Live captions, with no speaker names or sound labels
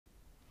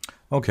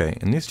Okay,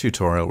 in this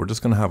tutorial we're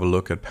just going to have a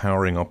look at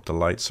powering up the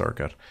light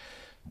circuit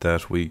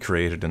that we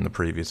created in the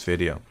previous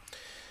video.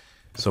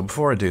 So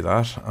before I do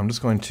that, I'm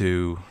just going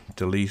to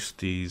delete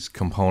these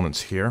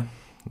components here.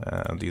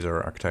 These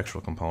are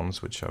architectural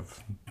components which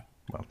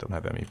don't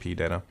have MEP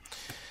data.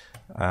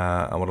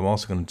 And what I'm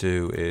also going to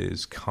do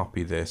is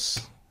copy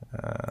this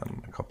a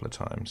couple of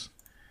times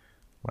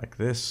like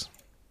this.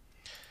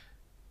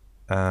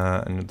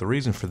 And the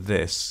reason for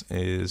this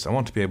is I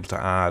want to be able to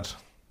add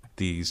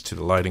these to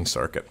the lighting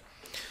circuit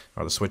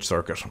or the switch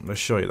circuit.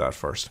 Let's show you that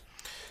first.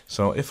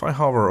 So if I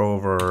hover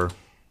over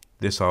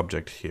this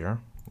object here,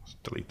 let's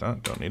delete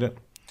that, don't need it,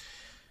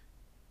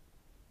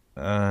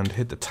 and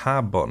hit the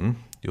tab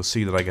button, you'll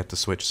see that I get the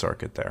switch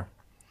circuit there.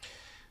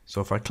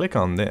 So if I click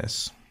on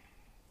this,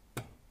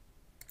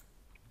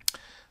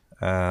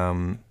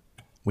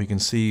 we can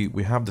see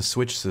we have the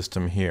switch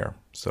system here.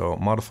 So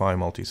modify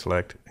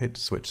multi-select, hit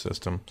switch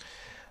system,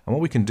 and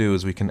what we can do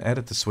is we can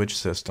edit the switch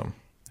system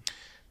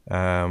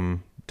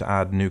to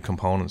add new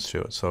components to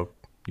it. So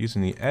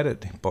using the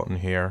edit button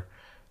here,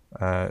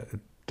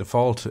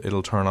 default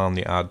it'll turn on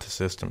the add to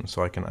system,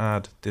 so I can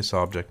add this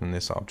object and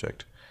this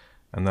object,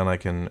 and then I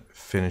can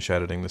finish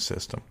editing the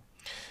system.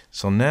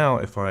 So now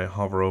if I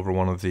hover over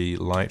one of the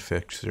light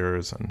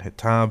fixtures and hit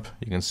tab,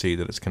 you can see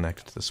that it's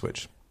connected to the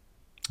switch.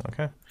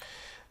 Okay.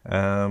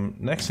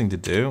 Next thing to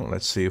do,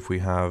 let's see if we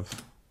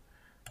have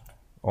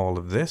all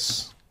of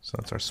this. So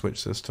that's our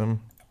switch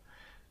system.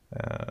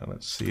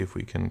 Let's see if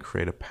we can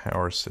create a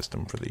power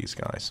system for these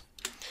guys.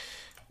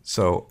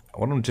 So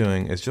what I'm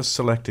doing is just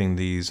selecting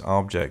these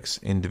objects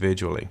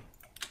individually.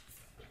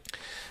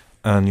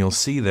 And you'll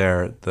see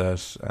there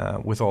that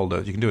with all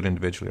the, you can do it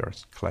individually or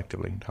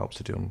collectively, it helps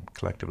to do them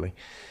collectively.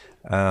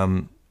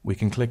 We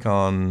can click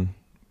on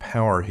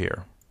power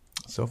here.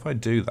 So if I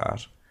do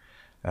that,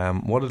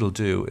 what it'll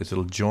do is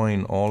it'll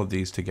join all of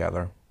these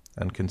together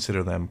and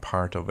consider them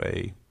part of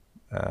a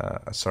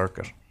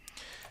circuit.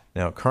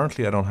 Now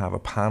currently I don't have a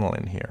panel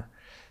in here,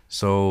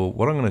 so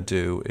what I'm going to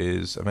do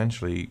is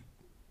eventually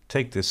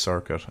take this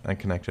circuit and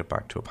connect it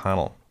back to a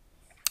panel.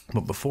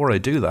 But before I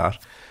do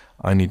that,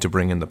 I need to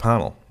bring in the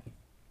panel.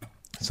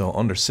 So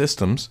under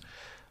Systems,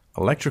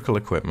 Electrical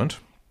Equipment,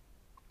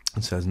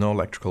 it says no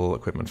electrical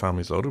equipment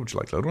families loaded. Would you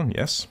like to load one?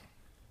 Yes.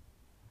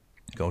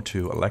 Go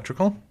to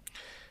Electrical,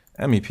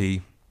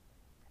 MEP,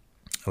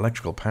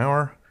 Electrical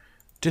Power,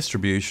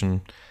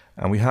 Distribution,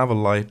 and we have a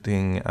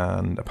lighting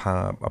and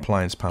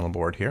appliance panel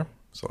board here.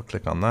 So I'll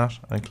click on that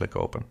and click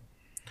open.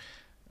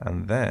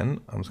 And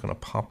then I'm just going to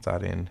pop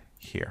that in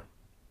here.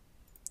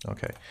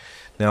 Okay.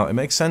 Now it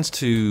makes sense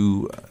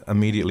to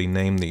immediately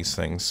name these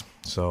things.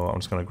 So I'm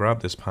just going to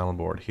grab this panel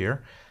board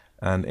here,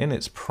 and in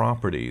its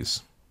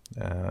properties,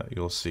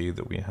 you'll see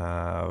that we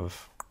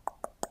have,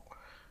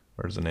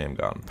 where's the name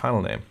gone?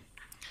 Panel name.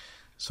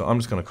 So I'm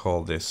just going to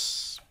call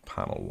this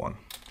panel 1.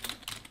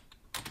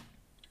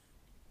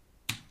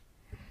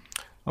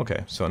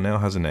 Okay, so it now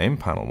has a name,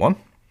 panel 1.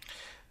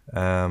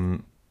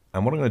 And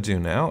what I'm going to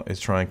do now is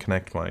try and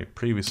connect my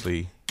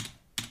previously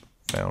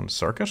found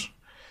circuit.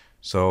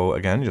 So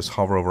again, just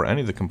hover over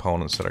any of the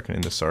components that are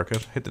in the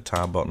circuit, hit the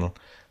tab button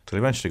till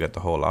you eventually get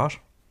the whole lot.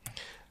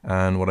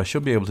 And what I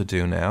should be able to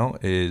do now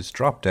is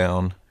drop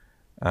down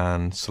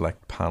and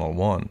select panel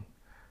 1.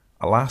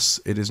 Alas,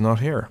 it is not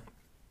here.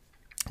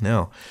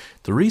 Now,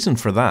 the reason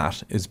for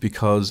that is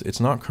because it's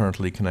not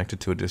currently connected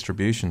to a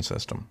distribution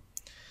system.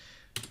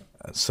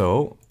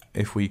 So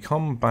if we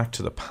come back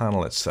to the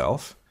panel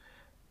itself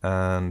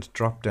and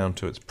drop down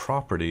to its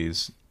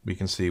properties, we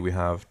can see we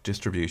have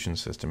distribution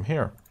system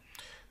here.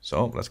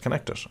 So let's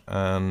connect it,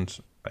 and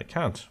I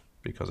can't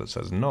because it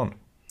says none.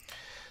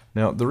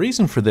 Now the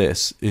reason for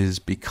this is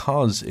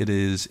because it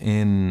is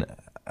in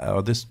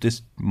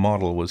this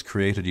model was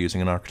created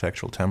using an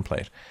architectural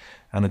template,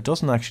 and it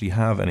doesn't actually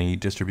have any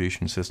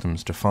distribution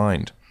systems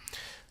defined.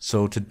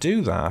 So to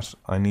do that,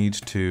 I need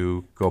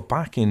to go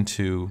back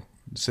into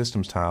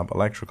Systems tab,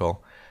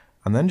 Electrical,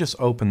 and then just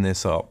open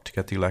this up to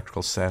get the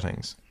electrical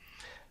settings.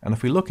 And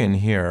if we look in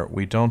here,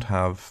 we don't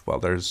have, well,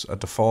 there's a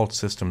default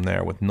system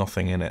there with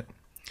nothing in it.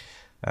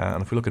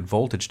 And if we look at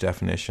voltage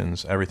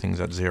definitions, everything's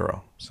at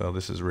 0. So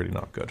this is really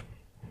not good.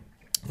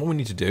 What we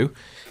need to do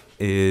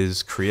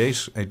is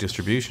create a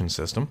distribution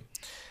system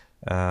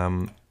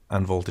and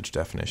voltage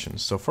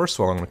definitions. So first of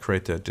all, I'm going to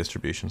create the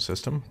distribution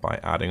system by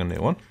adding a new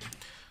one.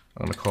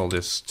 I'm going to call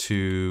this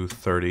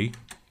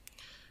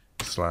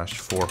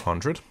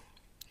 230/400.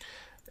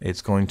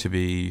 It's going to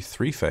be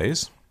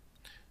 3-phase,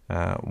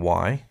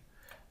 Y,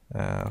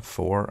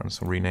 4, and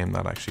so rename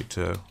that actually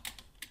to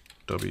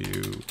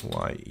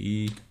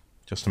WYE,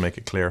 just to make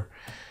it clear.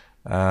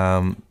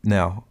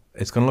 Now,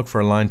 it's going to look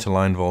for a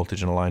line-to-line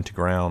voltage and a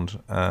line-to-ground,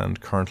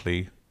 and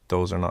currently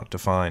those are not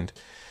defined.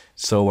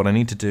 So what I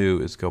need to do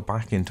is go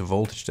back into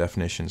voltage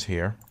definitions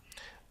here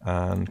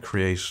and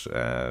create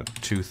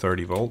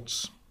 230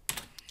 volts,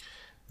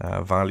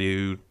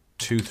 value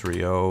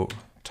 230,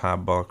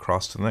 tab bar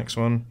across to the next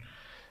one,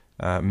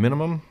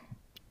 minimum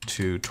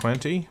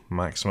 220,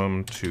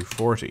 maximum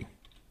 240.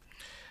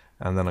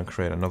 And then I'll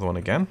create another one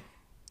again.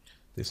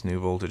 this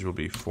new voltage will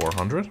be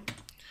 400.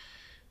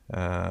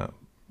 Probably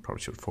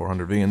should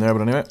 400V in there,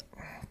 but anyway.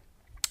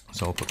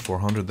 So I'll put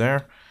 400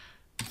 there,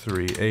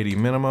 380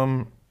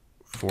 minimum,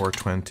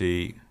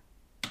 420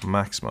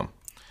 maximum.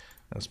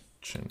 Let's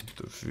change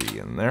the V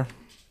in there.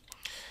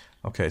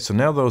 Okay, so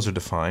now those are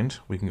defined.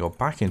 We can go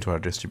back into our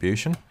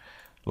distribution.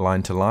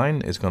 Line to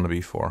line is going to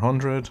be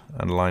 400,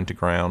 and line to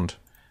ground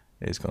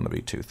is going to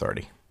be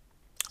 230.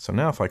 So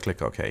now if I click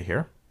OK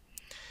here,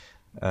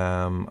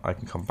 I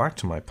can come back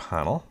to my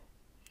panel,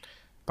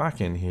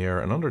 back in here,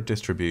 and under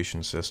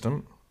distribution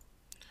system,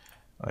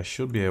 I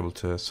should be able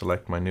to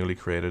select my newly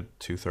created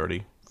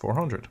 230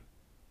 400,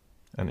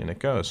 and in it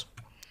goes.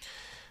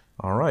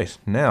 Alright,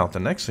 now the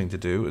next thing to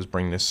do is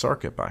bring this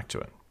circuit back to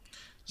it.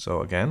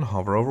 So again,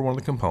 hover over one of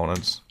the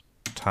components,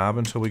 tab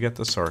until we get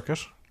the circuit,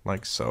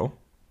 like so,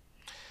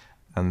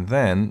 and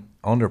then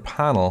under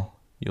panel,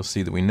 you'll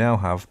see that we now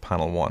have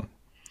panel 1.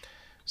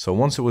 So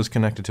once it was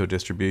connected to a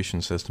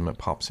distribution system, it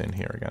pops in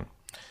here again.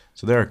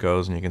 So there it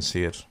goes, and you can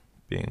see it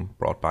being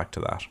brought back to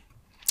that.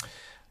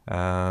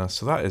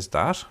 So that is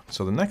that.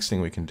 So the next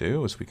thing we can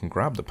do is we can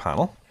grab the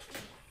panel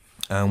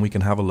and we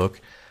can have a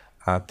look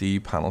at the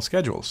panel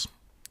schedules.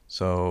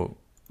 So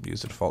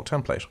use the default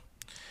template.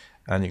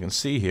 And you can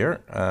see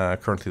here,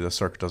 currently the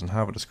circuit doesn't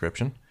have a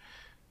description,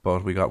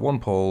 but we got one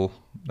pole,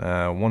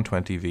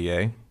 120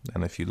 VA,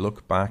 and if you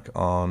look back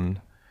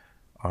on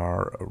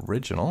our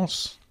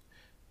originals,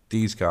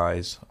 these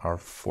guys are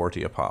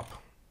 40 a pop.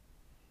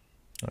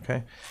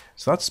 Okay,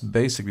 so that's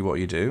basically what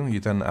you do.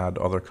 You then add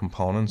other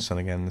components, and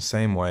again, the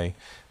same way,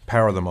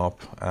 power them up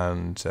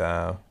and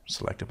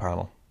select a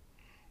panel.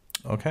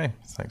 Okay,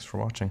 thanks for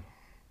watching.